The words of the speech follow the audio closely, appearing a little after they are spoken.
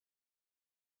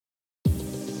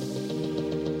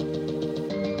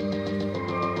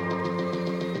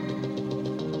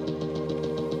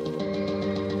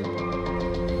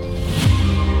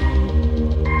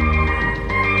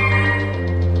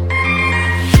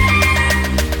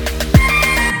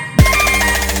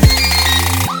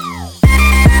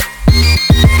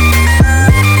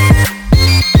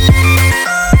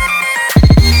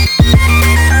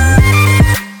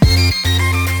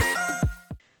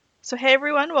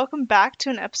everyone. Welcome back to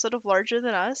an episode of Larger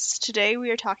Than Us. Today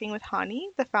we are talking with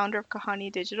Hani, the founder of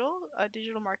Kahani Digital, a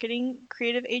digital marketing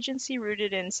creative agency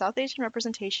rooted in South Asian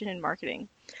representation and marketing.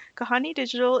 Kahani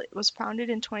Digital was founded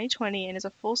in 2020 and is a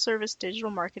full service digital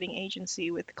marketing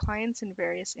agency with clients in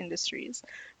various industries,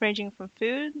 ranging from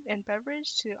food and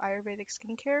beverage to Ayurvedic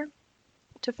skincare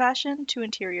to fashion to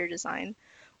interior design.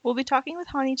 We'll be talking with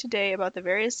Hani today about the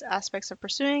various aspects of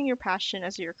pursuing your passion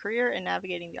as your career and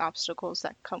navigating the obstacles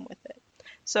that come with it.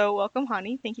 So, welcome,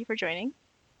 Hani. Thank you for joining.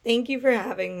 Thank you for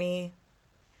having me.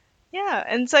 Yeah,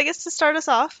 and so I guess to start us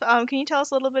off, can you tell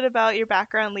us a little bit about your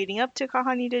background leading up to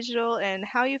Kahani Digital and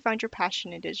how you found your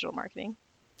passion in digital marketing?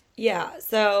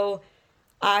 So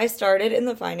I started in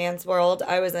the finance world.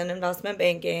 I was in investment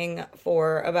banking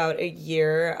for about a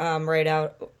year, right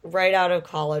out of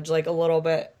college, like a little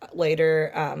bit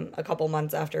later, a couple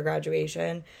months after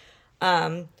graduation.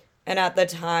 Um, and at the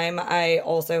time, I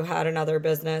also had another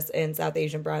business in South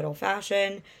Asian bridal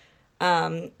fashion.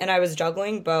 And I was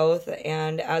juggling both.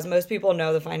 And as most people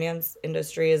know, the finance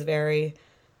industry is very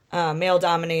male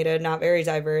dominated, not very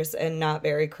diverse, and not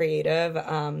very creative.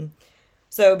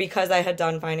 So because I had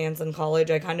done finance in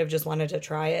college, I kind of just wanted to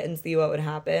try it and see what would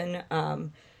happen.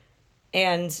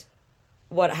 And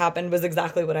what happened was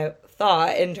exactly what I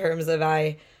thought in terms of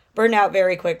I burned out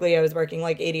very quickly. I was working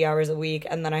like 80 hours a week,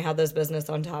 and then I had this business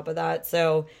on top of that.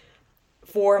 So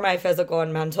for my physical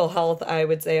and mental health, I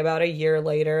would say about a year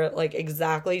later, like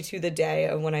exactly to the day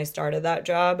of when I started that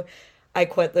job, I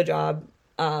quit the job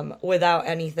without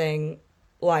anything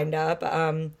lined up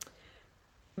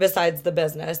besides the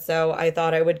business. So I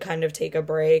thought I would kind of take a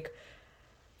break,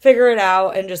 figure it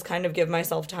out, and just kind of give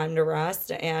myself time to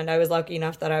rest. And I was lucky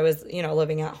enough that I was,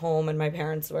 living at home and my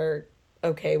parents were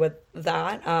okay with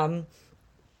that.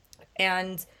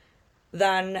 And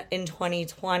then in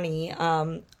 2020,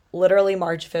 literally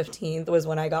March 15th was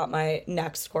when I got my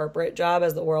next corporate job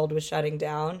as the world was shutting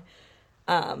down.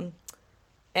 Um,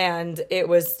 and it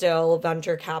was still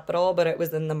venture capital, but it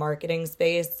was in the marketing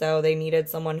space. So they needed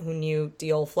someone who knew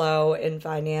deal flow in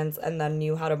finance and then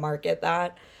knew how to market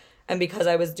that. And because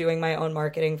I was doing my own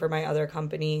marketing for my other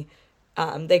company,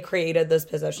 they created this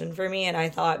position for me. And I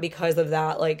thought because of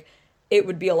that, like it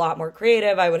would be a lot more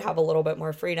creative. I would have a little bit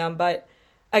more freedom. But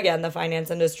again, the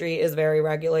finance industry is very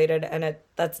regulated and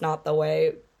that's not the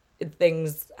way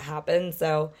things happen.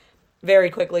 So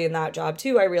very quickly in that job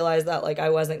too, I realized that like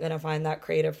I wasn't going to find that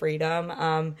creative freedom.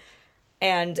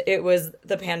 And it was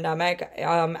the pandemic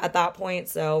at that point.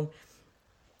 So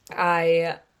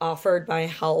I offered my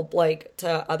help like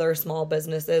to other small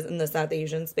businesses in the South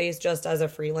Asian space just as a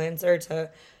freelancer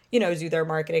to, do their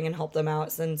marketing and help them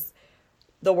out since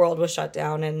the world was shut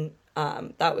down and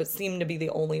that would seem to be the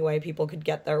only way people could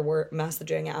get their work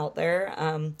messaging out there.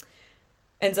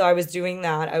 And so I was doing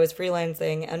that. I was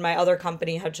freelancing, and my other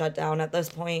company had shut down at this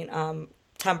point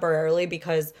temporarily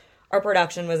because our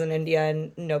production was in India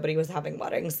and nobody was having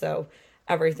weddings. So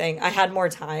everything, I had more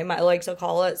time, I like to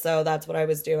call it. So that's what I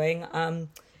was doing. And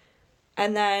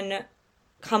then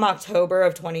come October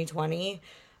of 2020,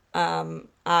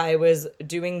 I was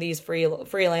doing these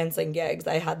freelancing gigs.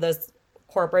 I had this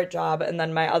corporate job, and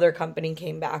then my other company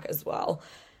came back as well.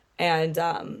 And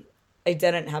I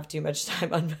didn't have too much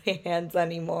time on my hands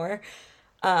anymore.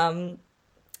 Um,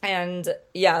 and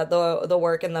yeah, the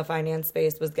work in the finance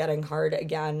space was getting hard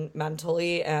again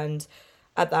mentally. And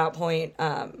at that point,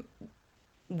 I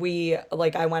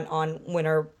went on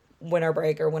winter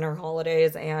break or winter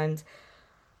holidays, and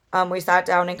we sat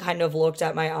down and kind of looked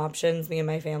at my options, me and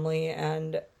my family,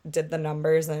 and did the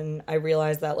numbers. And I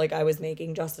realized that like I was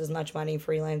making just as much money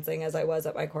freelancing as I was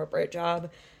at my corporate job.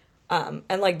 And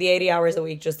like the 80 hours a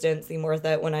week just didn't seem worth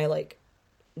it when I like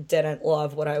didn't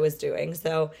love what I was doing.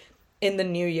 So in the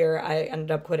new year, I ended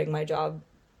up quitting my job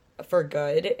for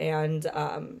good and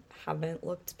haven't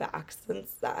looked back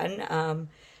since then.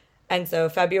 And so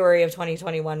February of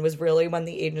 2021 was really when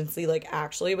the agency like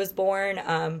actually was born.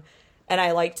 And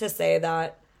I like to say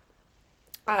that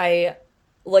I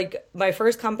like my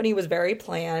first company was very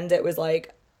planned. It was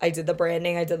like I did the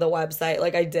branding, I did the website,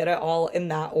 like I did it all in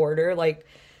that order. Like,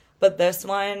 but this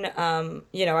one,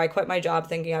 I quit my job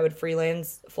thinking I would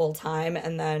freelance full time,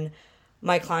 and then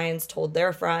my clients told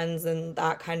their friends, and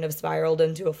that kind of spiraled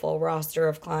into a full roster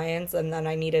of clients. And then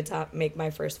I needed to make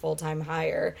my first full time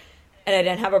hire, and I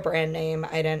didn't have a brand name,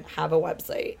 I didn't have a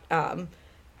website.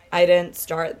 I didn't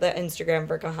start the Instagram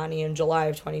for Kahani in July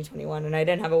of 2021, and I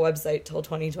didn't have a website till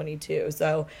 2022.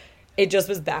 So it just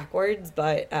was backwards,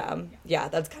 but yeah,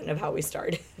 that's kind of how we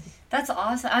started. That's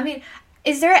awesome. I mean,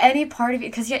 is there any part of you,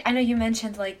 because I know you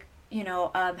mentioned like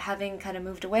having kind of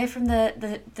moved away from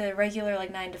the regular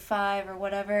like 9 to 5 or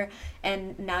whatever,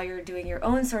 and now you're doing your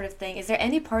own sort of thing. Is there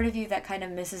any part of you that kind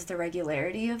of misses the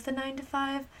regularity of the 9 to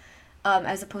 5,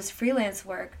 as opposed to freelance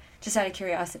work? Just out of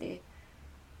curiosity.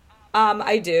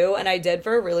 I do, and I did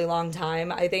for a really long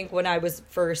time. I think when I was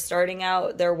first starting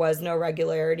out, there was no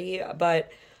regularity,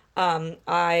 but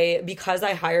because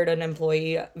I hired an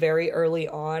employee very early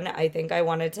on, I think I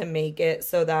wanted to make it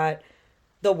so that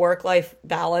the work life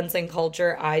balance and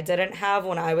culture I didn't have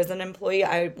when I was an employee,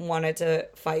 I wanted to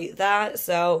fight that.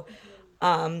 So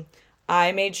um,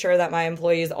 I made sure that my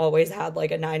employees always had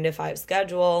like a 9 to 5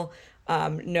 schedule,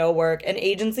 no work. And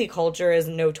agency culture is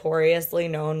notoriously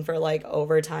known for like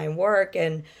overtime work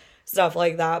and stuff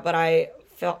like that. But I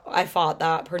fought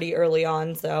that pretty early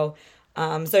on. So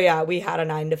yeah, we had a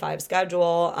 9 to 5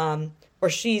 schedule. Or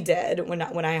she did when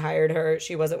I hired her.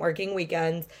 She wasn't working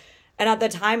weekends. And at the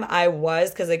time I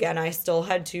was, because again, I still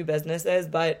had two businesses,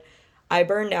 but I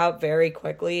burned out very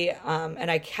quickly.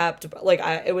 And I kept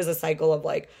it was a cycle of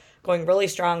like going really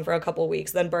strong for a couple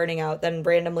weeks, then burning out, then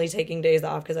randomly taking days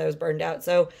off because I was burned out.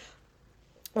 So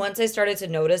once I started to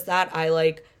notice that, I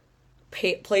like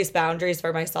place boundaries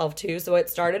for myself too. So it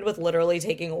started with literally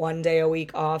taking 1 day a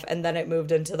week off, and then it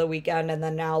moved into the weekend, and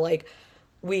then now like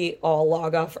we all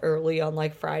log off early on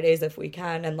like Fridays if we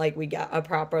can, and like we get a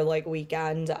proper like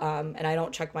weekend. And I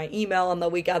don't check my email on the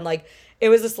weekend. Like it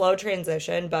was a slow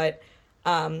transition, but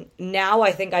now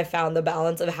I think I found the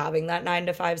balance of having that 9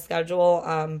 to 5 schedule.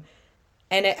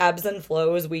 And it ebbs and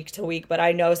flows week to week, but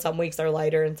I know some weeks are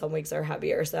lighter and some weeks are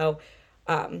heavier. So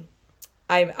um,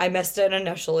 I missed it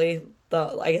initially.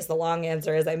 The I guess the long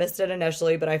answer is I missed it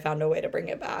initially, but I found a way to bring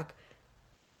it back.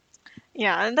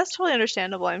 Yeah, and that's totally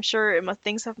understandable. I'm sure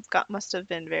things must have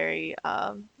been very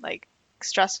like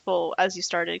stressful as you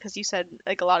started because you said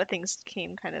like a lot of things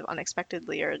came kind of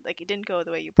unexpectedly or like it didn't go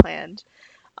the way you planned.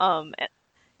 And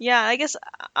yeah, I guess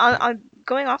on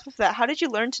going off of that, how did you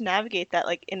learn to navigate that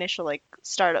like initial like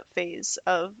startup phase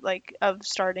of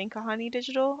starting Kahani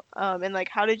Digital? And like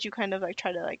how did you kind of like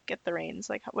try to like get the reins?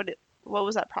 Like what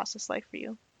was that process like for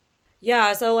you?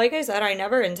 Yeah, so like I said, I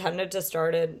never intended to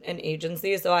start an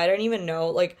agency, so I don't even know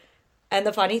like and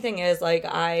the funny thing is like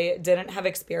I didn't have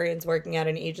experience working at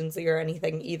an agency or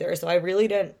anything either. So I really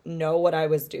didn't know what I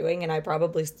was doing, and I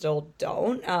probably still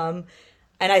don't.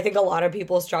 And I think a lot of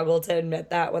people struggle to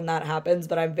admit that when that happens,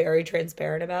 but I'm very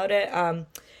transparent about it.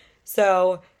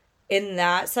 So, in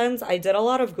that sense, I did a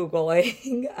lot of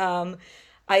Googling.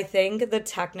 I think the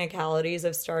technicalities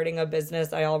of starting a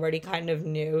business I already kind of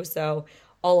knew. So,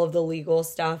 all of the legal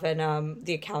stuff and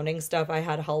the accounting stuff I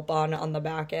had help on the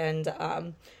back end.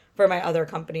 For my other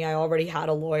company, I already had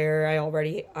a lawyer. I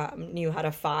already knew how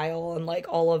to file and like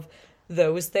all of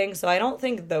those things. So, I don't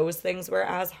think those things were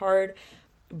as hard.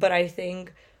 But I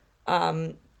think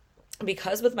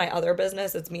because with my other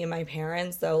business, it's me and my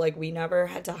parents. So, like, we never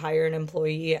had to hire an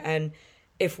employee. And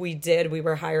if we did, we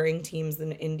were hiring teams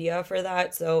in India for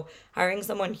that. So, hiring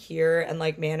someone here and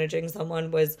like managing someone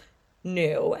was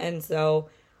new. And so,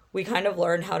 we kind of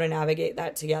learned how to navigate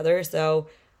that together. So,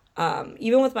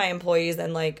 even with my employees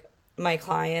and like my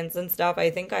clients and stuff, I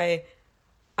think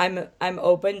I'm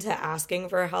open to asking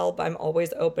for help. I'm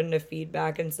always open to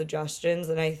feedback and suggestions.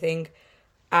 And I think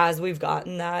as we've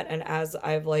gotten that and as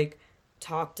I've like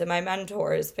talked to my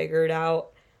mentors, figured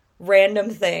out random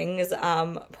things,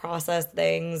 processed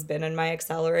things, been in my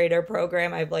accelerator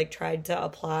program, I've like tried to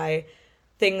apply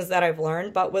things that I've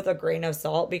learned, but with a grain of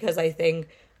salt because I think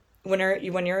when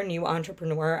you're a new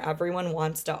entrepreneur, everyone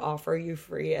wants to offer you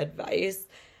free advice.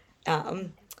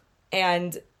 Um,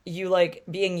 and you like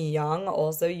being young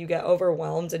also you get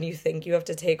overwhelmed and you think you have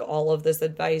to take all of this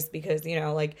advice because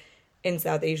like in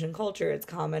South Asian culture it's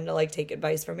common to like take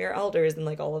advice from your elders and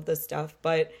like all of this stuff,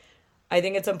 but I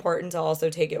think it's important to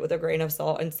also take it with a grain of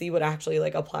salt and see what actually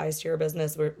like applies to your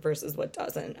business versus what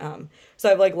doesn't.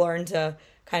 So I've like learned to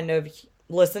kind of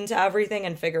listen to everything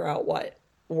and figure out what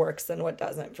works and what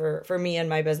doesn't for me and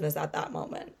my business at that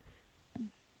moment.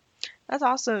 That's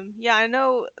awesome. Yeah, I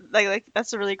know like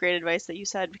that's a really great advice that you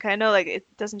said because I know like it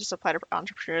doesn't just apply to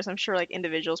entrepreneurs. I'm sure like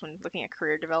individuals when looking at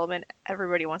career development,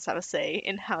 everybody wants to have a say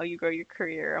in how you grow your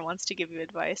career and wants to give you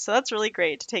advice. So that's really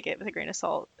great to take it with a grain of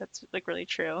salt. That's like really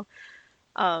true.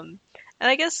 Um, and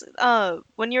I guess I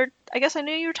guess I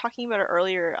know you were talking about it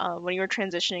earlier when you were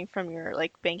transitioning from your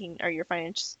like banking or your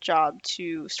finance job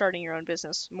to starting your own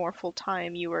business more full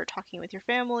time. You were talking with your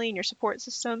family and your support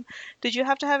system. Did you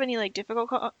have to have any like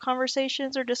difficult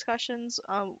conversations or discussions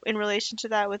in relation to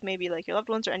that with maybe like your loved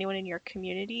ones or anyone in your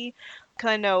community?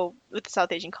 Because I know with the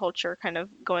South Asian culture, kind of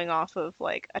going off of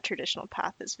like a traditional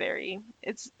path is very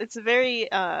it's a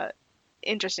very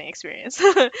interesting experience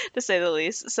to say the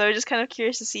least. So just kind of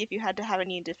curious to see if you had to have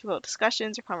any difficult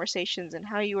discussions or conversations and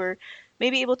how you were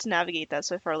maybe able to navigate that.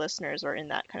 So if our listeners are in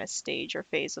that kind of stage or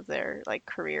phase of their like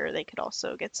career, they could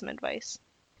also get some advice.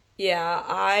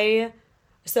 Yeah,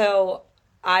 so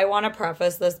I want to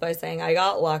preface this by saying I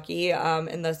got lucky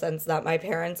in the sense that my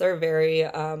parents are very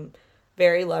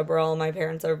liberal. My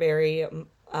parents are very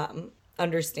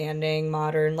understanding,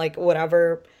 modern, like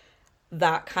whatever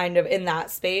that kind of in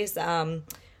that space.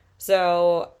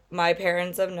 So my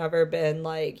parents have never been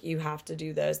like, you have to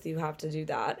do this, you have to do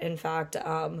that. In fact,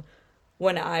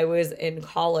 when I was in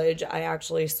college, I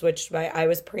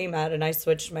was pre med and I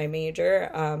switched my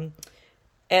major.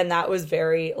 And that was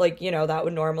very like, that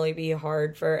would normally be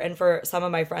hard for some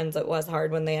of my friends it was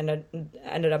hard when they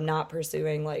ended up not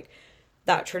pursuing like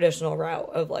that traditional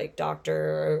route of like doctor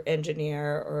or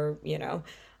engineer or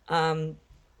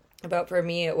but for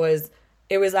me it was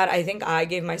that I think I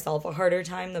gave myself a harder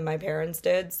time than my parents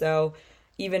did. So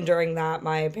even during that,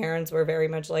 my parents were very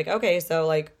much like, okay, so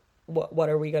like what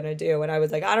are we going to do? And I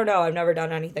was like, I don't know, I've never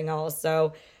done anything else.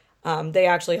 So they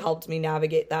actually helped me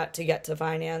navigate that to get to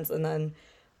finance. And then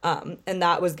and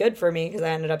that was good for me because I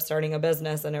ended up starting a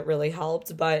business and it really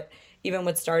helped. But even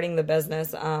with starting the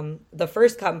business, the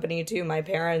first company too, my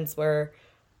parents were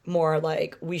more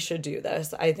like, we should do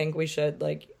this. I think we should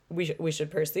like we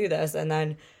should pursue this. And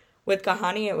then with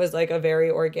Kahani, it was like a very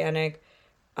organic.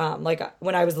 Like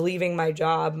when I was leaving my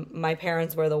job, my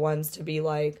parents were the ones to be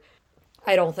like,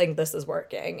 I don't think this is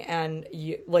working, and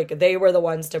like they were the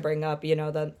ones to bring up,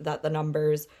 that the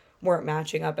numbers weren't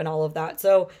matching up and all of that.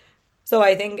 So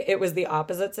I think it was the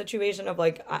opposite situation of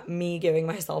like me giving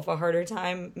myself a harder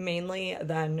time mainly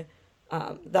than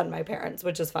my parents,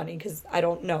 which is funny because I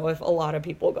don't know if a lot of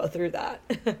people go through that.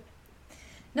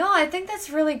 No, I think that's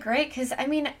really great because I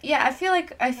mean, yeah, I feel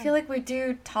like we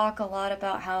do talk a lot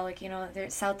about how like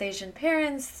their South Asian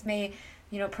parents may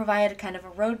provide kind of a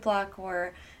roadblock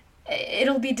or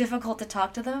it'll be difficult to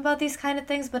talk to them about these kind of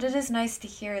things. But it is nice to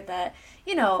hear that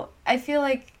I feel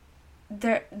like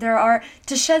there are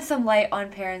to shed some light on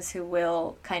parents who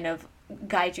will kind of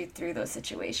guide you through those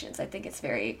situations. I think it's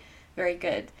very very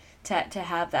good to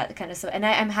have that kind of so and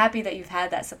I'm happy that you've had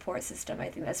that support system. I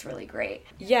think that's really great.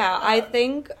 Yeah,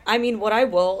 I mean, what I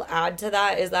will add to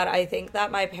that is that I think that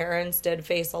my parents did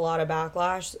face a lot of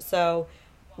backlash. So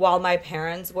while my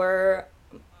parents were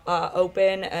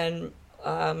open and,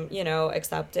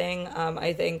 accepting,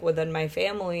 I think within my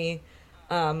family,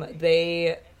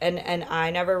 and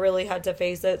I never really had to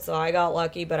face it. So I got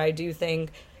lucky, but I do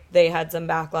think they had some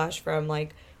backlash from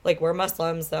like we're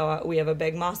Muslims, so we have a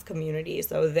big mosque community.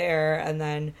 So there, and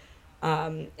then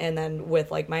with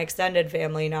like my extended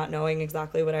family not knowing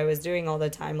exactly what I was doing all the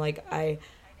time, like I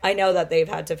know that they've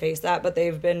had to face that, but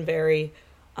they've been very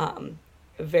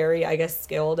I guess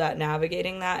skilled at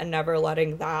navigating that and never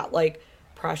letting that like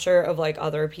pressure of like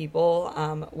other people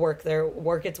work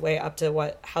its way up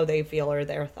to how they feel or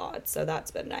their thoughts. So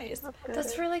that's been nice.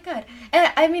 That's really good.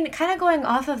 And I mean, kind of going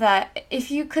off of that,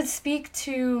 if you could speak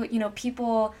to,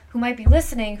 people who might be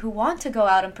listening who want to go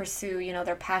out and pursue,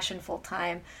 their passion full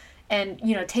time and,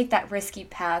 take that risky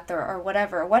path or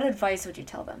whatever, what advice would you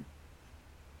tell them?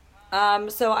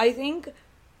 So I think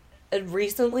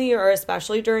recently or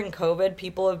especially during COVID,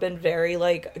 people have been very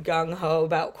like gung ho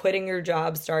about quitting your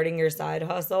job, starting your side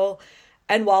hustle.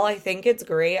 And while I think it's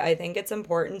great, I think it's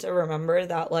important to remember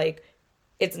that like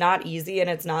it's not easy and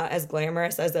it's not as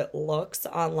glamorous as it looks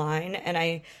online. And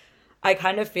I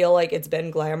kind of feel like it's been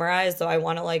glamorized, so I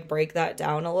want to like break that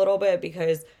down a little bit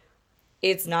because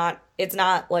it's not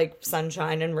like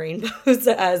sunshine and rainbows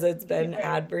as it's been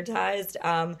advertised.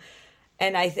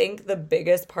 And I think the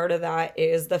biggest part of that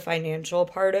is the financial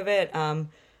part of it.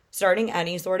 Starting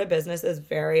any sort of business is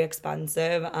very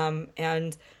expensive,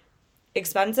 and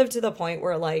expensive to the point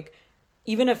where like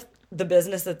even if the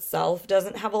business itself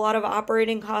doesn't have a lot of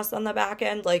operating costs on the back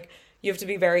end, like you have to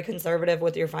be very conservative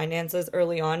with your finances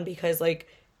early on because like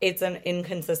it's an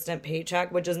inconsistent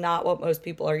paycheck, which is not what most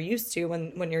people are used to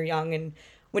when you're young. And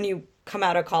when you come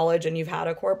out of college and you've had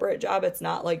a corporate job, it's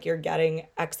not like you're getting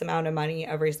X amount of money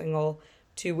every single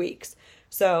 2 weeks.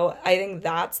 So I think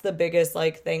that's the biggest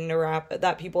like thing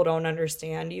that people don't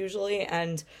understand usually.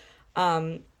 And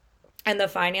the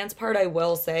finance part I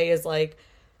will say is like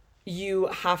you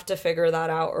have to figure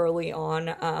that out early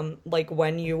on, like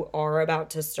when you are about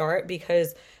to start,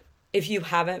 because if you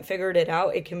haven't figured it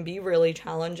out, it can be really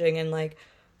challenging. And like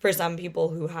for some people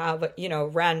who have,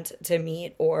 rent to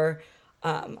meet or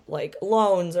like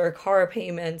loans or car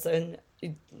payments and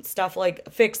stuff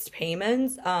like fixed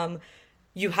payments,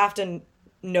 you have to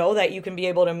know that you can be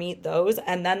able to meet those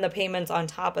and then the payments on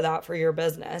top of that for your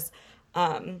business.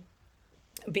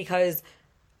 because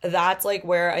that's like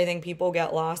where I think people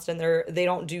get lost and they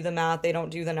don't do the math, they don't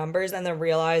do the numbers, and then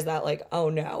realize that like, oh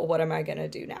no, what am I gonna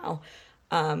do now?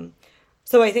 Um,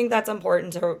 so I think that's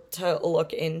important to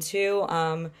look into.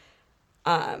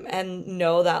 And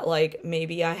know that like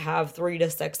maybe I have 3 to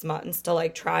 6 months to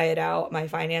like try it out. My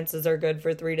finances are good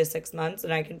for 3 to 6 months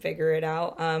and I can figure it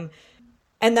out.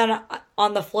 And then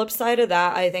on the flip side of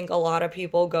that, I think a lot of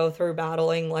people go through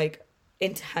battling like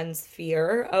intense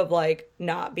fear of like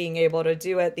not being able to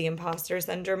do it, the imposter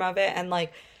syndrome of it. And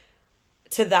like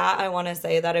to that, I want to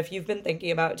say that if you've been thinking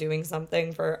about doing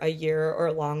something for a year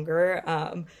or longer,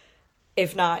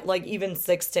 if not like even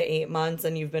 6 to 8 months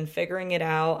and you've been figuring it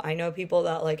out. I know people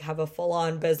that like have a full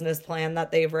on business plan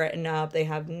that they've written up, they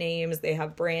have names, they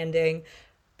have branding,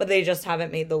 but they just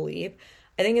haven't made the leap.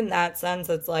 I think in that sense,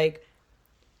 it's like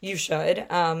you should,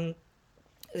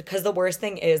 because the worst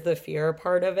thing is the fear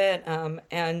part of it.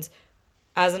 And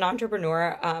as an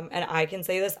entrepreneur, and I can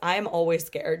say this, I am always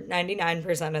scared.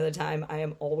 99% of the time, I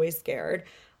am always scared.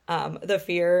 The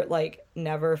fear like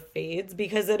never fades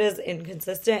because it is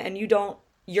inconsistent and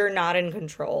you're not in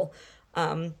control.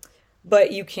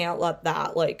 But you can't let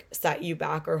that like set you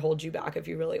back or hold you back if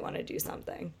you really want to do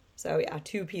something. So yeah,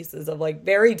 two pieces of like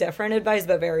very different advice,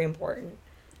 but very important.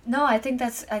 No, I think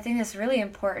that's really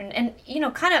important. And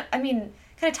kind of, kind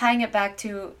of tying it back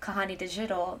to Kahani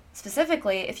Digital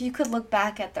specifically, if you could look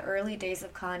back at the early days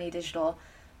of Kahani Digital,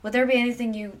 would there be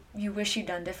anything you wish you'd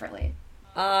done differently?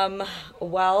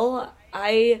 Well,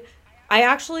 I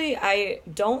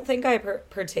don't think I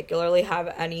particularly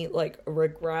have any like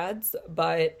regrets,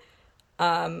 but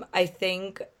I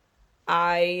think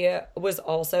I was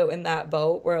also in that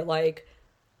boat where like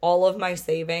all of my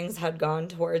savings had gone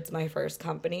towards my first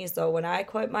company. So when I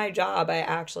quit my job, I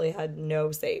actually had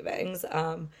no savings.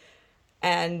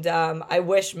 And I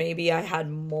wish maybe I had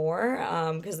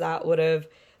more, because that would have,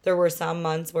 there were some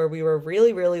months where we were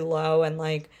really, really low. And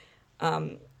like,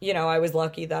 I was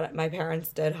lucky that my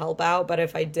parents did help out. But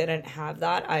if I didn't have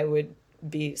that, I would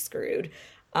be screwed.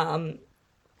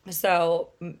 So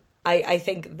I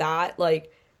think that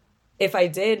like, if I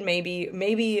did,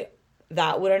 maybe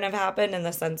that wouldn't have happened in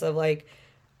the sense of like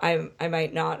I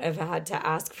might not have had to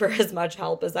ask for as much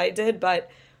help as I did, but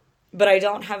I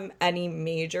don't have any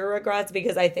major regrets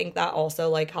because I think that also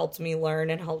like helped me learn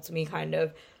and helped me kind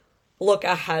of look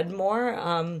ahead more,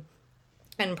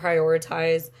 and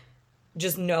prioritize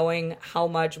just knowing how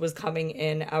much was coming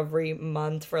in every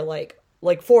month for like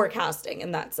forecasting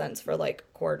in that sense for like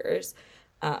quarters.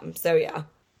 So yeah.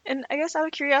 And I guess out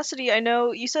of curiosity, I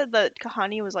know you said that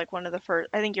Kahani was like one of the first,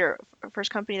 I think your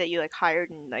first company that you like hired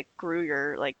and like grew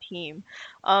your like team.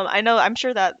 I know, I'm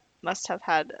sure that must have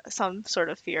had some sort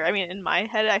of fear. I mean, in my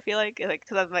head, I feel like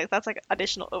because I'm like that's like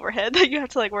additional overhead that you have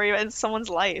to like worry about in someone's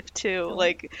life too.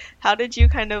 Like, how did you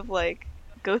kind of like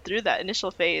go through that initial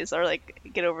phase or like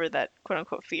get over that quote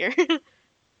unquote fear?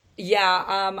 Yeah,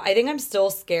 I think I'm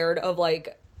still scared of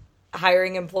like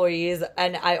hiring employees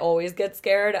and I always get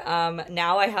scared.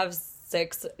 Now I have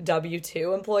 6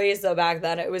 W-2 employees, so back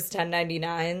then it was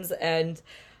 1099s, and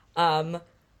um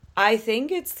I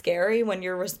think it's scary when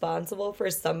you're responsible for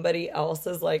somebody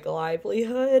else's like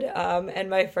livelihood. And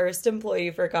my first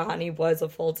employee for Kahani was a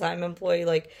full-time employee.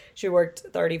 Like she worked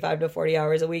 35 to 40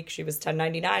 hours a week. She was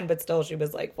 1099, but still she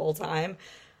was like full-time.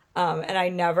 And I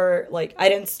never like I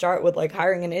didn't start with like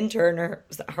hiring an intern or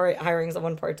hiring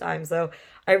someone part time. So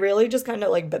I really just kind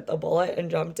of like bit the bullet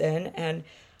and jumped in,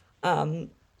 um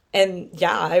and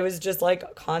yeah, I was just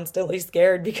like constantly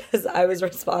scared because I was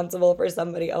responsible for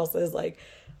somebody else's like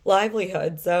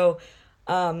livelihood. So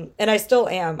and I still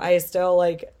am. I still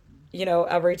like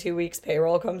every 2 weeks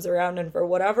payroll comes around and for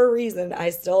whatever reason I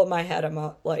still in my head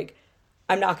like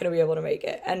I'm not going to be able to make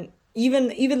it. And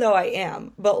even though I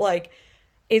am, but like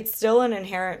it's still an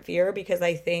inherent fear because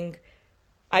I think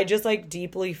I just like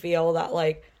deeply feel that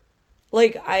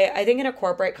I think in a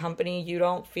corporate company you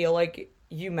don't feel like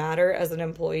you matter as an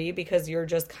employee because you're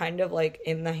just kind of like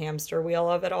in the hamster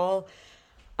wheel of it all.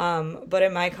 But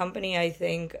in my company I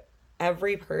think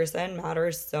every person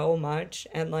matters so much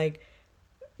and like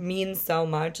means so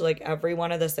much. Like every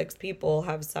one of the 6 people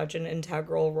have such an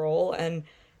integral role, and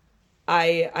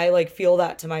I like feel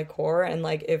that to my core. And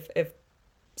like if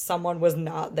someone was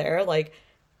not there, like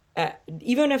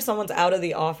even if someone's out of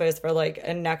the office for like,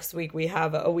 and next week we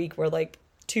have a week where like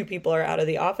 2 people are out of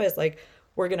the office, like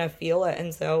we're gonna feel it.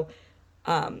 And so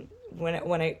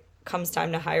when it comes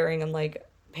time to hiring and like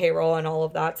payroll and all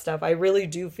of that stuff, I really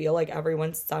do feel like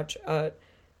everyone's such a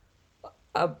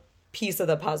piece of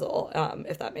the puzzle,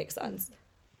 if that makes sense.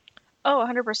 Oh,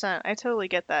 100%. I totally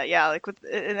get that. Yeah, like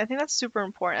and I think that's super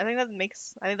important. I think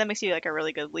that makes you like a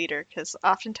really good leader because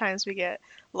oftentimes we get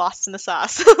lost in the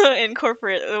sauce in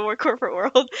corporate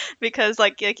world because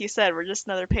like you said, we're just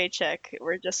another paycheck.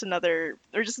 We're just another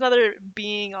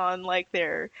being on like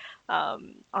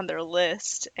on their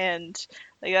list. And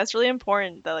like that's really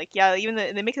important that like yeah, even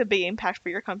they make a big impact for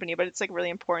your company, but it's like really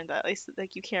important that at least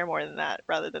like you care more than that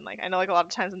rather than like I know like a lot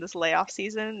of times in this layoff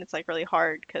season, it's like really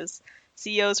hard because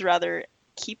CEOs rather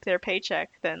keep their paycheck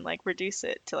than like reduce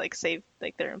it to like save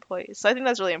like their employees. So I think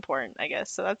that's really important, I guess.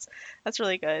 So that's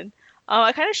really good.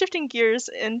 I kind of shifting gears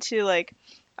into like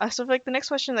so like the next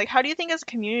question, like how do you think as a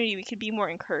community we could be more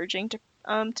encouraging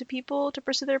to people to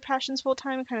pursue their passions full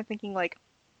time? Kind of thinking like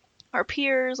our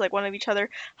peers, like one of each other.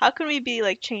 How can we be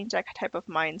like change that type of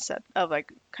mindset of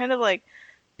like kind of like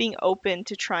being open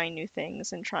to trying new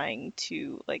things and trying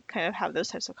to like kind of have those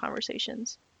types of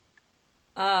conversations?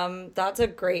 That's a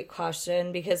great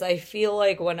question because I feel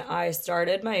like when I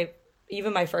started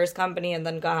even my first company and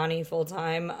then Gahani full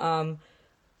time,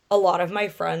 a lot of my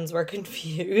friends were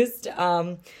confused.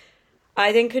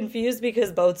 I think confused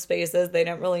because both spaces they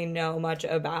didn't really know much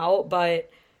about, but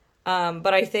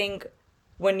I think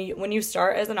when you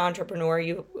start as an entrepreneur,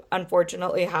 you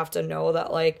unfortunately have to know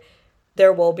that like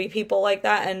there will be people like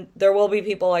that, and there will be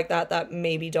people like that that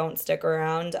maybe don't stick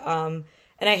around. And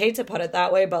I hate to put it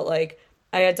that way, but like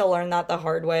I had to learn that the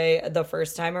hard way the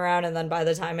first time around, and then by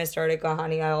the time I started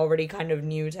Gahani, I already kind of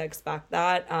knew to expect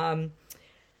that.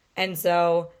 And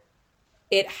so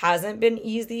it hasn't been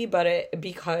easy, but it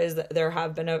because there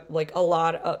have been a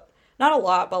lot of not a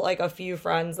lot, but like a few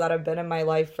friends that have been in my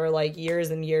life for like years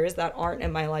and years that aren't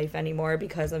in my life anymore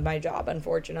because of my job,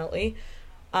 unfortunately.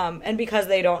 And because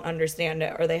they don't understand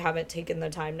it or they haven't taken the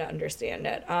time to understand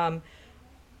it.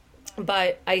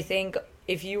 But I think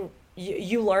if you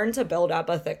learn to build up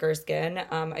a thicker skin,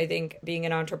 I think being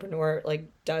an entrepreneur like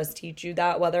does teach you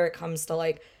that, whether it comes to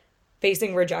like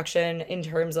facing rejection in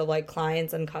terms of like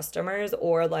clients and customers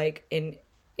or like in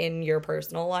your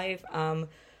personal life.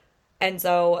 And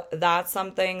so that's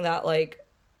something that like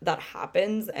that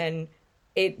happens, and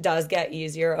it does get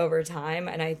easier over time.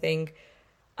 And I think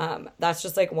that's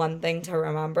just like one thing to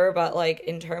remember. But like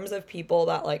in terms of people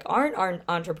that like aren't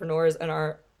entrepreneurs and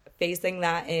are facing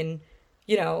that in,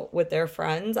 with their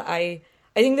friends, I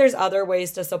think there's other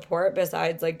ways to support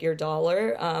besides like your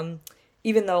dollar.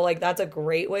 Even though like that's a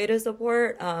great way to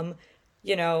support.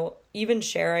 Even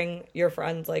sharing your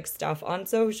friends like stuff on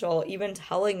social, even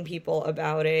telling people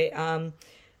about it,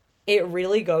 it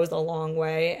really goes a long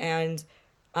way. And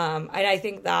I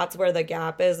think that's where the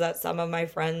gap is, that some of my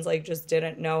friends like just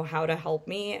didn't know how to help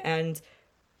me, and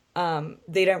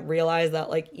they didn't realize that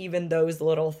like even those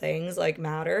little things like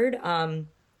mattered.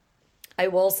 I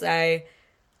will say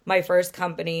my first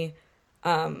company,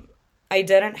 I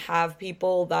didn't have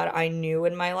people that I knew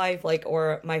in my life, like,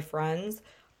 or my friends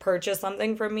purchase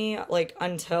something from me, like,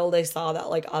 until they saw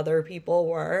that, like, other people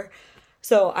were.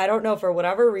 So I don't know, for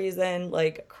whatever reason,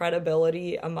 like,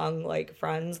 credibility among, like,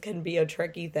 friends can be a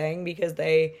tricky thing because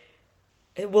they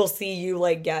will see you,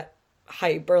 like, get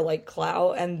hype or, like,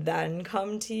 clout and then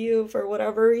come to you for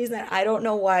whatever reason. I don't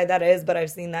know why that is, but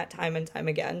I've seen that time and time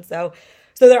again. So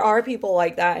there are people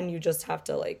like that, and you just have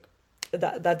to, like,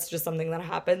 that's just something that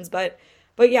happens. But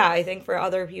yeah, I think for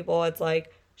other people it's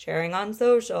like sharing on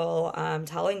social,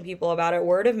 telling people about it.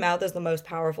 Word of mouth is the most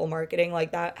powerful marketing.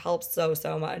 Like that helps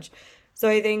so much. So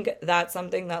I think that's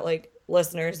something that like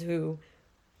listeners who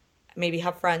maybe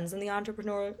have friends in the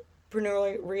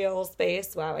entrepreneurial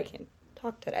space, wow, I can't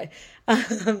talk today,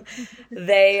 um,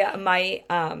 they might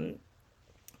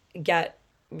get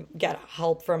get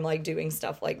help from like doing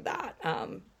stuff like that.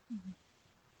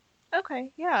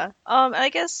 Okay, yeah. And I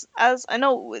guess as I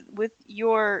know with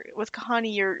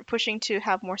Kahani, you're pushing to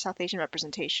have more South Asian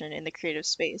representation in the creative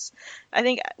space. I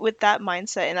think with that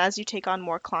mindset, and as you take on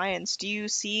more clients, do you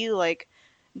see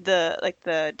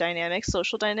the dynamics,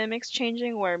 social dynamics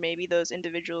changing, where maybe those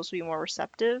individuals will be more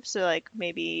receptive, so like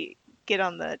maybe get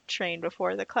on the train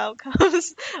before the cloud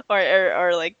comes,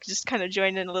 or like just kind of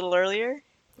join in a little earlier?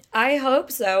 I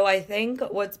hope so. I think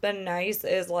what's been nice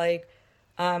is like,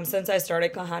 since I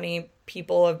started Kahani,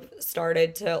 people have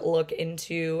started to look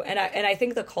into, and I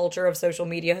think the culture of social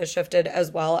media has shifted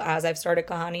as well as I've started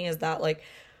Kahani. Is that like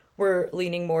we're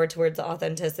leaning more towards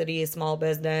authenticity, small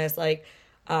business, like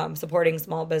supporting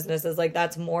small businesses, like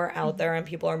that's more out there, and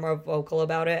people are more vocal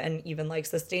about it, and even like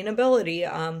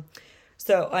sustainability.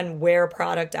 So and where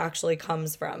product actually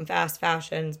comes from, fast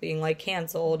fashions being like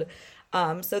canceled,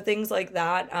 so things like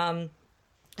that.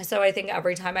 So I think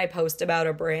every time I post about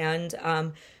a brand,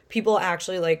 people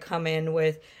actually like come in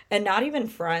with, and not even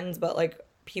friends, but like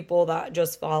people that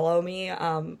just follow me,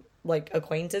 like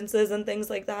acquaintances and things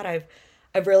like that.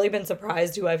 I've really been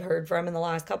surprised who I've heard from in the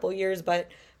last couple years, but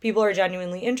people are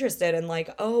genuinely interested and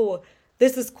like, oh,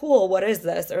 this is cool. What is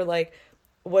this? Or like,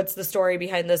 what's the story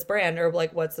behind this brand? Or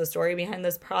like, what's the story behind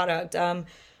this product? And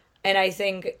I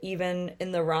think even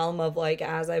in the realm of like,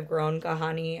 as I've grown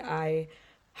Kahani, I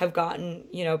have gotten,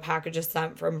 packages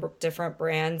sent from different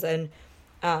brands, and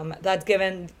that's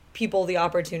given people the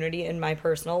opportunity in my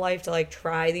personal life to like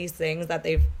try these things that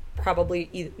they've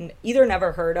probably either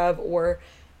never heard of or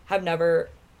have never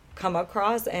come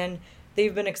across, and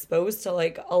they've been exposed to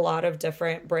like a lot of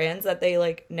different brands that they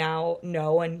like now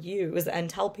know and use and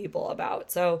tell people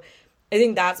about. So I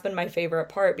think that's been my favorite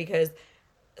part, because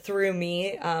through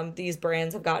me, these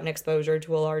brands have gotten exposure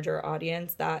to a larger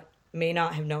audience that may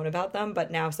not have known about them but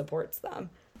now supports them.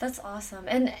 That's awesome.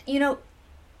 And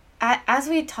as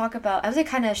we talk about, as we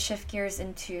kind of shift gears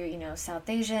into, South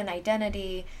Asian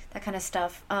identity, that kind of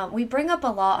stuff, we bring up a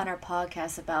lot on our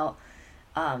podcast about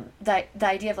the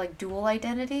idea of like dual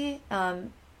identity,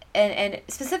 and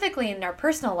specifically in our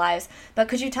personal lives. But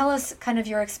could you tell us kind of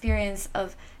your experience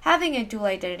of having a dual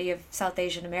identity of South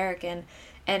Asian American,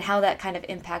 and how that kind of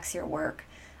impacts your work,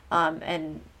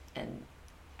 and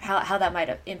how that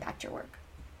might impact your work?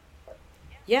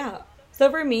 Yeah. So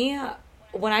for me,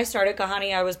 when I started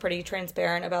Kahani, I was pretty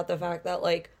transparent about the fact that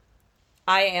like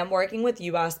I am working with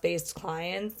US based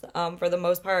clients, for the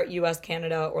most part, US,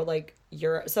 Canada, or like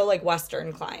Europe. So like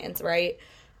Western clients, right?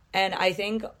 And I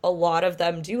think a lot of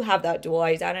them do have that dual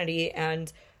identity.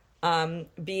 And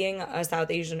being a South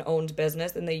Asian owned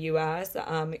business in the US,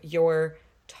 you're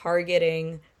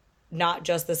targeting not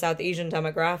just the South Asian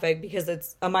demographic because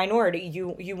it's a minority.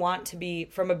 You want to be,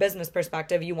 from a business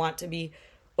perspective, you want to be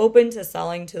open to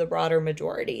selling to the broader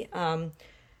majority.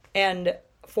 And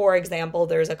for example,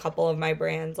 there's a couple of my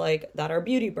brands like that are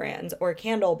beauty brands or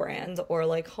candle brands or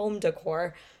like home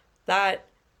decor that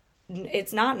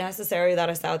it's not necessary that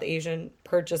a South Asian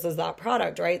purchases that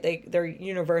product, right? They're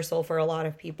universal for a lot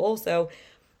of people. So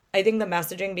I think the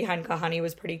messaging behind Kahani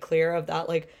was pretty clear of that.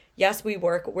 Like, yes,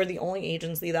 we're the only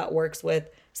agency that works with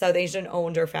South Asian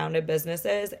owned or founded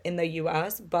businesses in the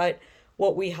US, but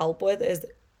what we help with is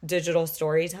digital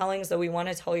storytelling. So we want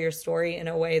to tell your story in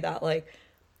a way that like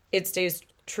it stays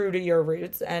true to your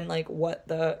roots and like what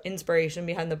the inspiration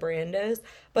behind the brand is,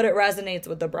 but it resonates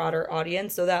with the broader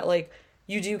audience so that like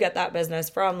you do get that business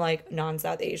from like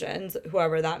non-South Asians,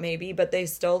 whoever that may be, but they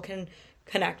still can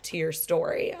connect to your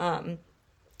story. And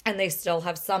they still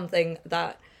have something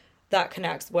that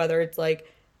connects, whether it's like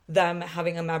them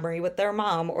having a memory with their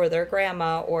mom or their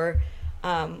grandma or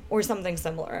something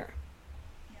similar.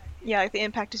 Yeah, like the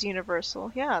impact is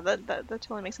universal. Yeah, that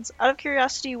totally makes sense. Out of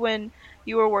curiosity, when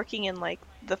you were working in like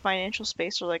the financial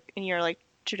space or like in your like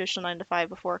traditional 9 to 5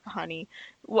 before Kahani,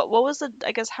 what was the,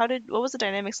 I guess, what was the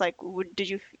dynamics like? Did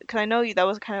you, because I know that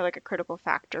was kind of like a critical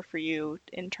factor for you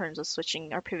in terms of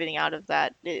switching or pivoting out of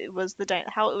that. It was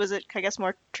how was it, I guess,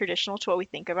 more traditional to what we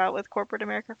think about with corporate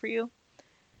America for you?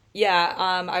 Yeah,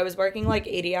 I was working like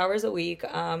 80 hours a week.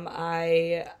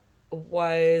 I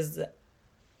was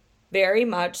very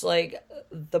much like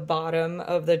the bottom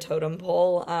of the totem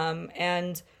pole.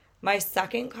 And my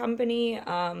second company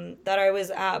that I was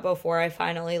at before I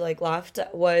finally like left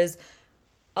was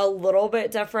a little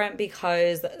bit different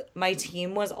because my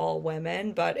team was all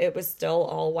women, but it was still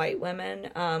all white women.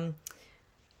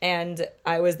 And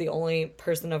I was the only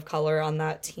person of color on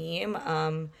that team.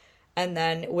 And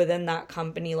then within that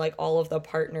company, like all of the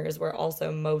partners were also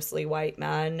mostly white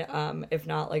men. If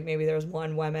not, like maybe there was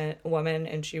one woman,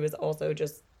 and she was also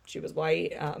just she was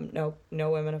white. No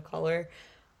women of color.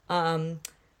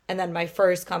 And then my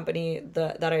first company,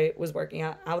 that I was working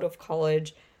at out of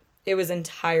college, it was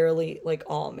entirely like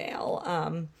all male.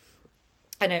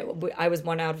 And I was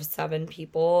one out of seven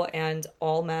people, and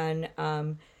all men.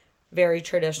 Very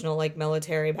traditional, like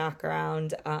military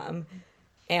background.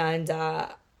 And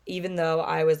even though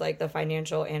I was like the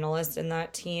financial analyst in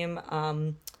that team,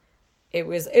 it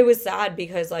was sad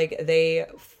because like they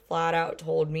flat out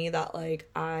told me that like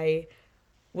I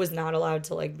was not allowed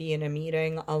to like be in a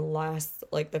meeting unless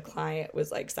like the client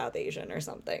was like South Asian or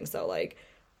something. So like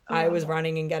Oh I was wow.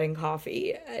 running and getting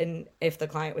coffee, and if the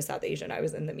client was South Asian, I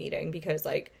was in the meeting because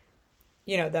like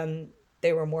then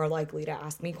they were more likely to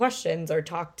ask me questions or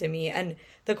talk to me. And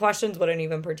the questions wouldn't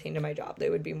even pertain to my job. They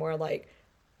would be more like,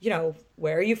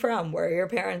 where are you from? Where are your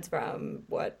parents from?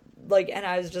 What, like, and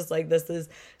I was just like, this is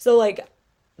so like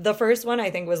the first one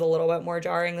I think was a little bit more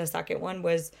jarring. The second one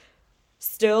was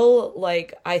still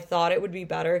like, I thought it would be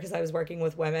better because I was working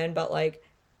with women, but like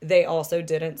they also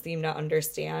didn't seem to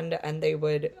understand, and they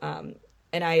would,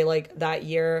 and I like that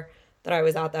year that I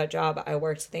was at that job, I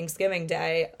worked Thanksgiving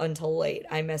Day until late.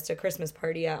 I missed a Christmas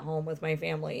party at home with my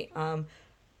family.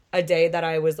 A day that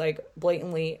I was like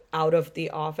blatantly out of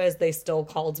the office, they still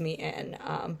called me in.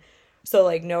 So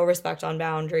like no respect on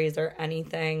boundaries or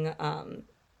anything.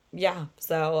 Yeah.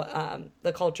 So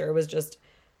the culture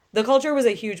was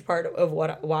a huge part of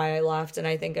what why I left, and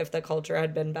I think if the culture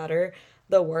had been better,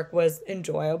 the work was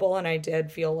enjoyable, and I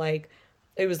did feel like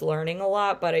it was learning a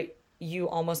lot, but you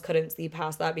almost couldn't see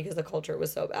past that because the culture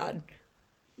was so bad.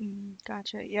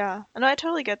 Gotcha. Yeah. And I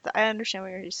totally get that. I understand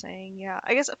what you're saying. Yeah.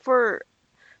 I guess for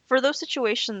those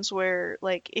situations where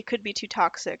like it could be too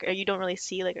toxic or you don't really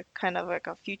see like a kind of like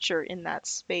a future in that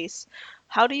space,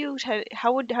 how do you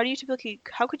typically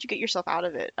how could you get yourself out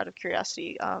of it out of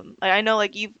curiosity? Like, I know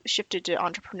like you've shifted to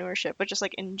entrepreneurship, but just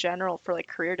like in general for like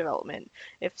career development,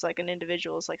 if like an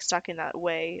individual is like stuck in that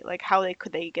way, like how they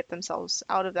could they get themselves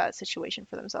out of that situation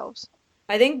for themselves?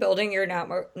 I think building your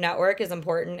network is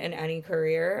important in any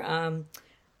career.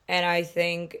 And I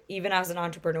think even as an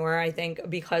entrepreneur, I think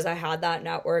because I had that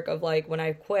network of like when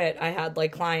I quit, I had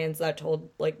like clients that told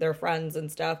like their friends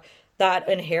and stuff. That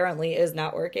inherently is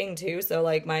networking too. So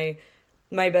like my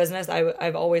business,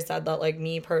 I've always said that like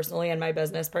me personally and my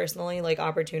business personally, like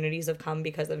opportunities have come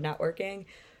because of networking.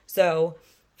 So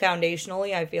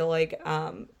foundationally, I feel like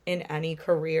in any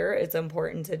career, it's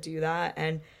important to do that,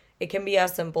 and it can be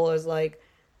as simple as like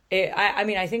I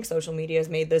mean, I think social media has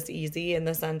made this easy in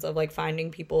the sense of like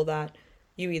finding people that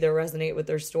you either resonate with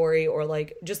their story or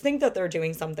like just think that they're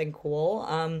doing something cool.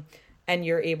 And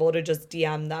you're able to just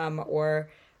DM them or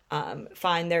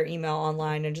find their email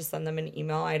online and just send them an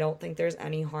email. I don't think there's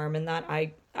any harm in that.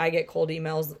 I get cold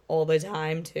emails all the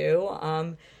time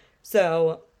too.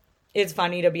 So it's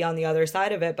funny to be on the other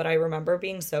side of it, but I remember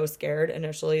being so scared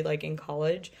initially, like in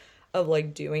college, of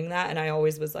like doing that. And I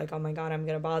always was like, oh my God, I'm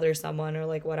going to bother someone or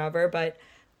like whatever. But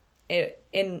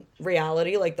in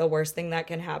reality, like the worst thing that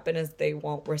can happen is they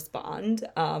won't respond.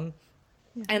 Yeah.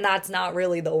 And that's not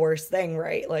really the worst thing,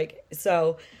 right? Like,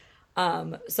 so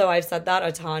I've said that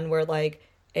a ton where like,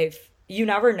 if you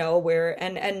never know where,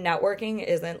 and networking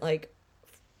isn't like,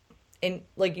 in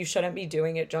like, you shouldn't be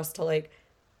doing it just to like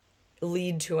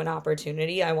lead to an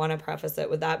opportunity. I want to preface it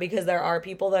with that because there are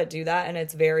people that do that and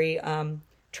it's very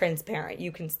transparent.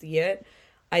 You can see it.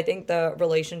 I think the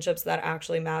relationships that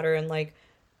actually matter and like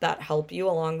that help you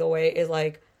along the way is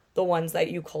like the ones that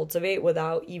you cultivate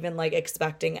without even like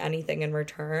expecting anything in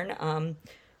return.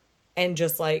 And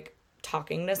just like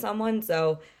talking to someone.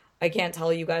 So I can't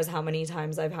tell you guys how many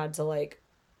times I've had to like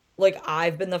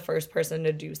I've been the first person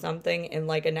to do something in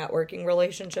like a networking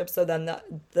relationship. So then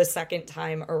the second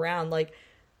time around, like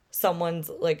someone's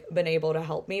like been able to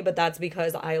help me, but that's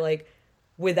because I like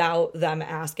without them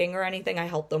asking or anything, I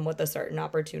help them with a certain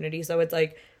opportunity. So it's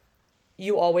like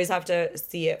you always have to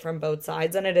see it from both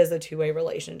sides and it is a two-way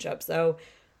relationship. So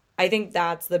I think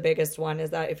that's the biggest one is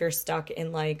that if you're stuck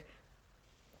in like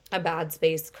a bad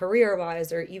space career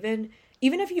wise or even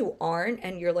if you aren't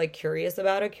and you're like curious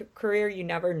about a career, you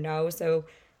never know. So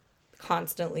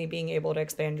constantly being able to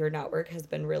expand your network has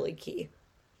been really key.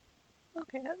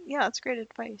 Okay, yeah, that's great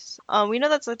advice. We know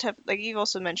that's the type, like you've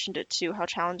also mentioned it too, how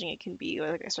challenging it can be,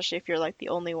 like especially if you're like the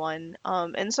only one.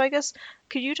 And so I guess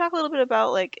could you talk a little bit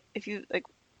about like if you like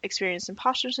experienced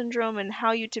imposter syndrome and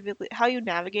how you typically how you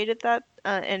navigated that,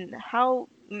 and how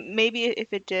maybe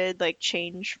if it did like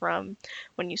change from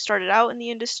when you started out in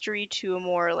the industry to a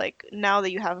more like now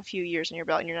that you have a few years in your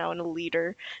belt and you're now in a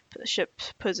leadership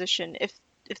position, if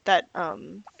that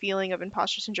feeling of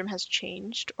imposter syndrome has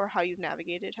changed or how you've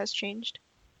navigated has changed.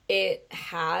 It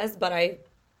has, but I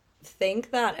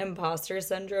think that imposter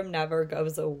syndrome never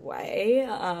goes away,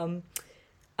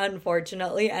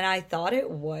 unfortunately. And I thought it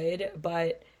would,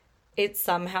 but it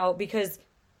somehow, because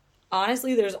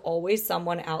honestly, there's always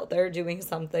someone out there doing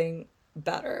something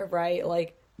better, right?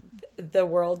 Like the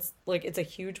world's like, it's a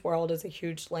huge world, it's a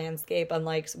huge landscape.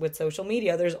 Unlike with social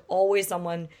media, there's always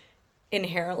someone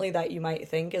inherently that you might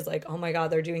think is like, oh my God,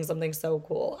 they're doing something so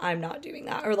cool. I'm not doing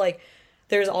that. Or like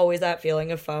there's always that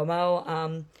feeling of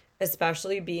FOMO,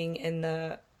 especially being in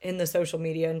the social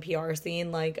media and PR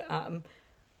scene. Like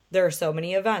there are so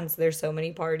many events, there's so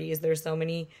many parties, there's so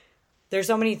many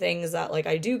things that like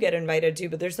I do get invited to,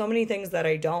 but there's so many things that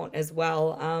I don't as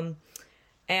well.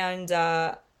 And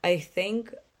I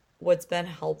think what's been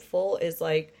helpful is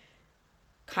like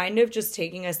kind of just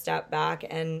taking a step back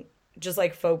and just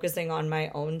like focusing on my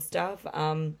own stuff.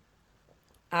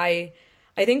 I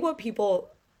I think what people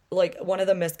like one of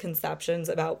the misconceptions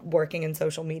about working in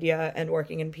social media and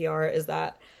working in PR is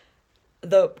that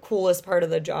the coolest part of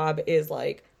the job is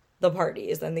like the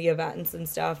parties and the events and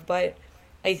stuff, but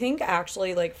I think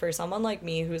actually, like, for someone like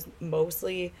me who's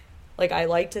mostly, like, I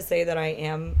like to say that I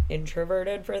am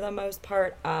introverted for the most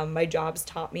part. My job's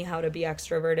taught me how to be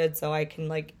extroverted, so I can,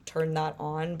 like, turn that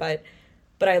on. But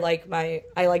I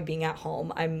like being at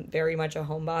home. I'm very much a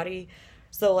homebody.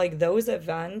 So, like, those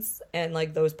events and,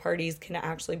 like, those parties can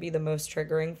actually be the most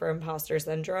triggering for imposter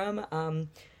syndrome.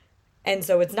 And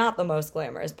so it's not the most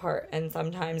glamorous part. And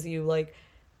sometimes you, like,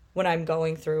 when I'm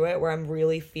going through it, where I'm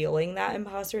really feeling that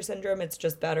imposter syndrome, it's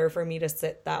just better for me to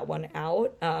sit that one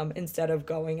out, instead of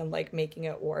going and like making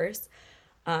it worse.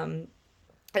 And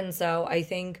so I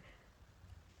think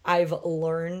I've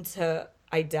learned to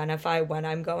identify when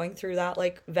I'm going through that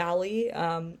like valley,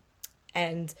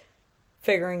 and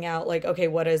figuring out like, okay,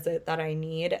 what is it that I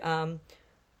need?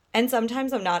 And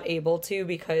sometimes I'm not able to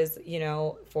because,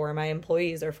 for my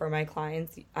employees or for my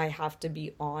clients, I have to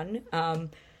be on.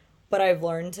 But I've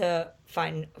learned to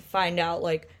find out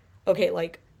like, okay,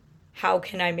 like how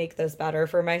can I make this better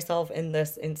for myself in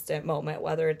this instant moment,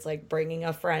 whether it's like bringing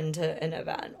a friend to an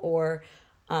event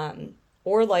um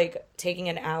or like taking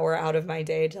an hour out of my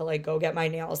day to like go get my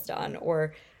nails done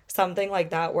or something like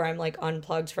that where I'm like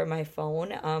unplugged from my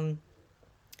phone,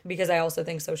 because I also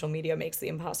think social media makes the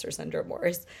imposter syndrome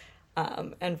worse.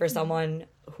 And for someone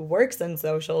who works in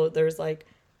social,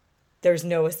 there's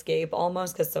no escape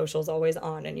almost because social's always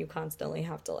on and you constantly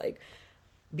have to like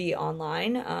be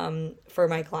online, for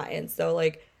my clients. So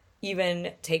like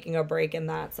even taking a break in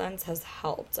that sense has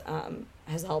helped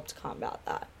combat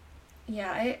that.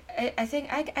 Yeah, I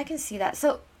think I can see that.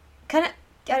 So, kind of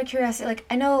out of curiosity, like,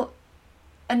 I know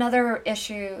another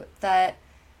issue that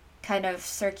kind of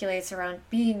circulates around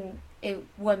being a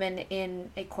woman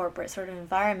in a corporate sort of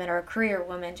environment or a career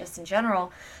woman just in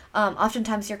general.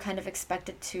 Oftentimes you're kind of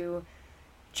expected to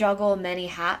juggle many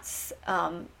hats,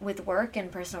 with work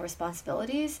and personal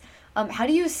responsibilities. How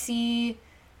do you see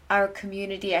our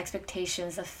community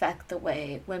expectations affect the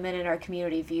way women in our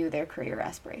community view their career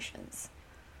aspirations?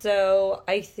 So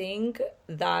I think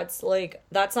that's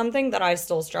something that I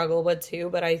still struggle with too,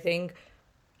 but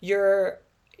your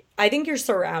I think your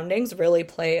surroundings really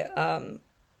play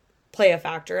a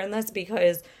factor in this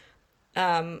because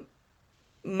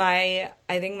my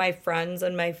I think my friends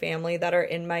and my family that are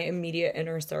in my immediate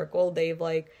inner circle, they've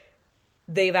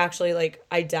actually like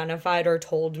identified or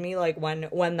told me like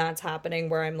when that's happening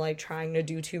where I'm like trying to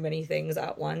do too many things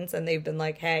at once, and they've been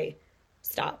like, "Hey,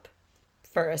 stop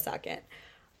for a second."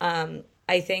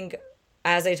 I think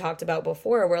as I talked about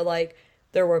before, where like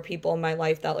there were people in my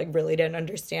life that like really didn't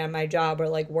understand my job or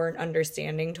like weren't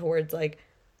understanding towards like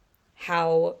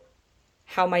how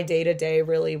how my day to day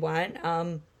really went.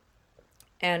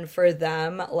 And for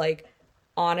them, like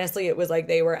honestly, it was like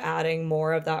they were adding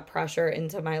more of that pressure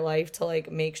into my life to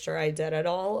like make sure I did it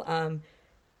all.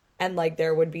 And like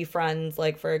there would be friends,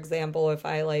 like for example, if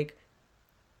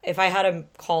I had a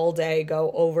call day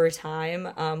go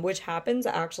overtime, which happens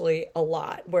actually a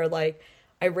lot, where like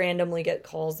I randomly get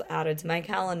calls added to my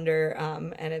calendar,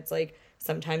 and it's like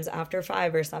sometimes after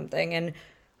 5 or something, and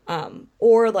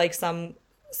or like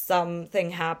something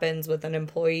happens with an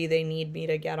employee, they need me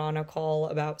to get on a call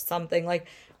about something, like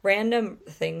random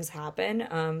things happen,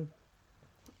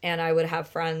 and I would have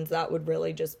friends that would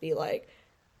really just be like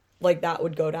that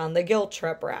would go down the guilt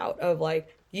trip route of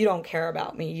like, you don't care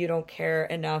about me, you don't care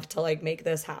enough to like make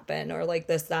this happen, or like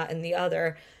this, that, and the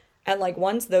other. And like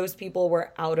once those people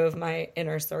were out of my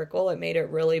inner circle, it made it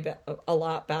really a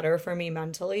lot better for me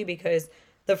mentally, because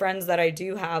the friends that I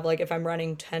do have, like if I'm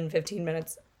running 10, 15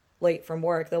 minutes late from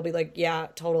work, they'll be like, yeah,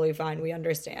 totally fine, we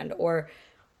understand. Or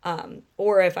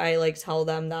if I like tell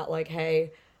them that like,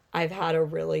 hey, I've had a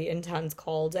really intense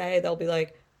call day, they'll be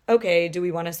like, okay, do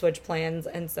we want to switch plans?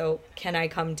 And so can I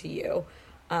come to you?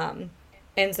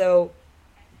 And so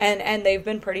and they've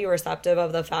been pretty receptive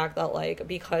of the fact that like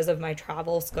because of my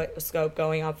travel scope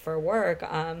going up for work,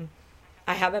 I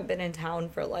haven't been in town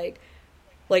for like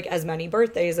as many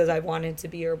birthdays as I've wanted to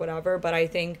be or whatever. But I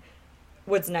think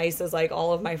what's nice is like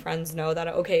all of my friends know that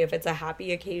okay, if it's a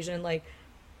happy occasion, like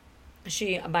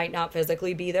she might not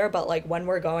physically be there, but like when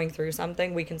we're going through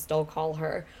something, we can still call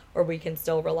her or we can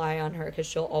still rely on her because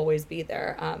she'll always be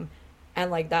there. And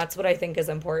like that's what I think is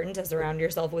important, to surround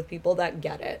yourself with people that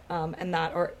get it, and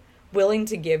that are willing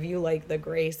to give you like the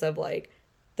grace of like,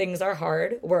 things are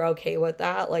hard, we're okay with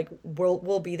that, like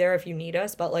we'll be there if you need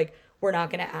us, but like we're not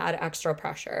going to add extra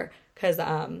pressure because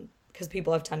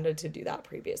people have tended to do that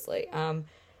previously.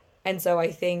 And so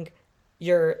I think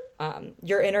your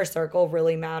inner circle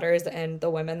really matters, and the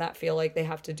women that feel like they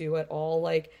have to do it all,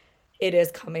 like it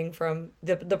is coming from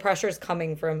the pressure's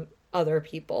coming from other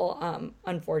people,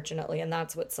 unfortunately, and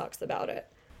that's what sucks about it.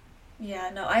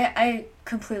 Yeah, no, I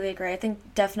completely agree. I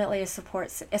think definitely a support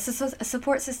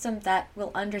system that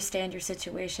will understand your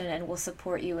situation and will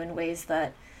support you in ways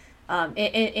that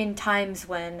in times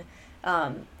when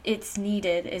it's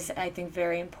needed is, I think,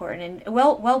 very important and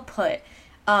well put.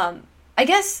 I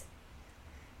guess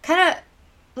kind of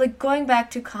like going back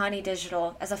to Kahani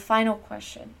Digital as a final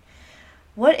question.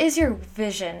 What is your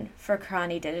vision for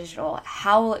Kahani Digital?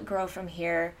 How will it grow from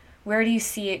here? Where do you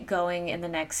see it going in the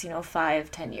next,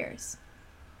 5, 10 years?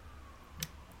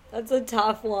 That's a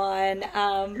tough one.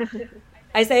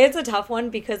 I say it's a tough one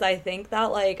because I think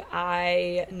that like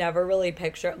I never really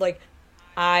picture like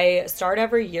I start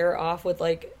every year off with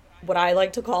like what I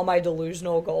like to call my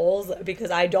delusional goals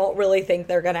because I don't really think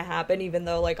they're going to happen even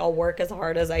though like I'll work as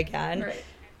hard as I can. Right.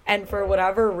 And for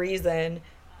whatever reason,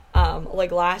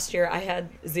 like last year I had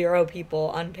 0 people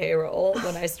on payroll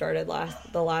when I started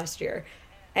the last year.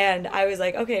 And I was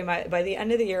like, okay, my by the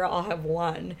end of the year I'll have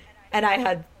one. And I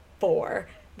had 4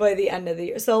 by the end of the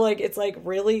year. So like it's like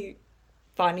really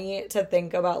funny to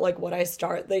think about like what I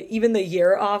start the even the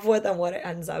year off with and what it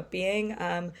ends up being.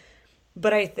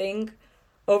 But I think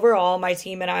overall my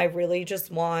team and I really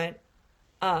just want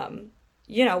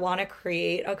to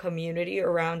create a community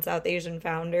around South Asian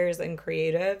founders and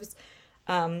creatives.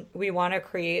 We want to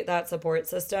create that support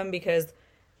system because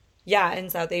yeah, in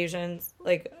South Asians,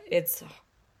 like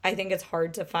I think it's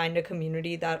hard to find a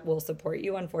community that will support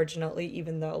you, unfortunately,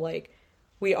 even though like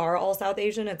we are all South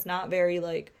Asian, it's not very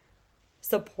like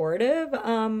supportive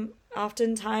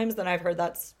oftentimes, and I've heard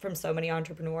that's from so many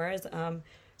entrepreneurs.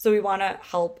 So we want to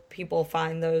help people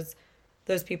find those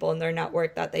people in their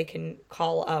network that they can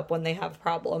call up when they have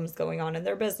problems going on in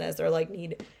their business or like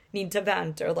need to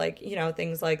vent or like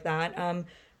things like that.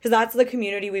 Because that's the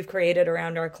community we've created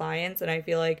around our clients, and I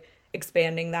feel like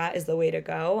expanding that is the way to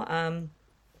go.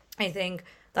 I think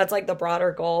that's like the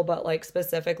broader goal, but like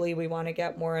specifically we want to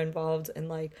get more involved in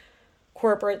like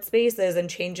corporate spaces and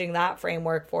changing that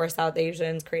framework for South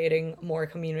Asians, creating more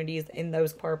communities in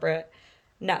those corporate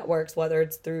networks, whether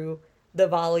it's through the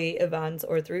Volley events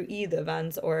or through Eid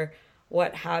events or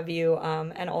what have you,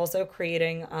 and also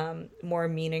creating more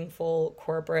meaningful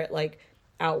corporate, like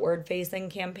outward facing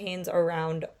campaigns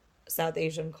around South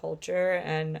Asian culture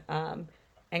and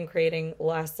creating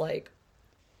less like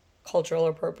cultural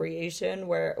appropriation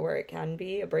where it can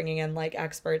be bringing in like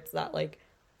experts that like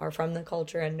are from the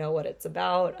culture and know what it's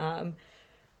about,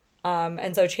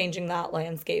 and so changing that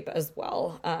landscape as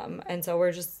well, and so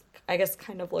we're just I guess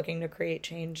kind of looking to create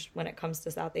change when it comes to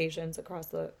South Asians across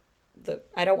the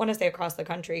I don't want to say across the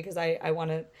country because I want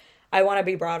to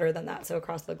be broader than that, so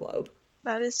across the globe.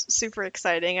 That is super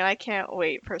exciting, and I can't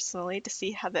wait personally to see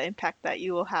how the impact that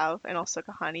you will have, and also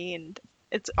Kahani, and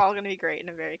it's all going to be great, and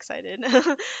I'm very excited.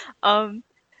 Um,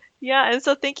 yeah, and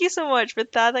so thank you so much.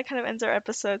 With that, that kind of ends our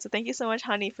episode. So thank you so much,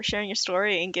 Hani, for sharing your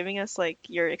story and giving us like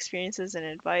your experiences and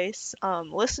advice.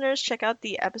 Listeners, check out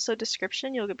the episode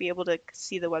description. You'll be able to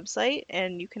see the website,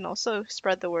 and you can also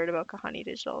spread the word about Kahani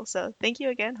Digital. So thank you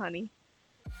again, Hani.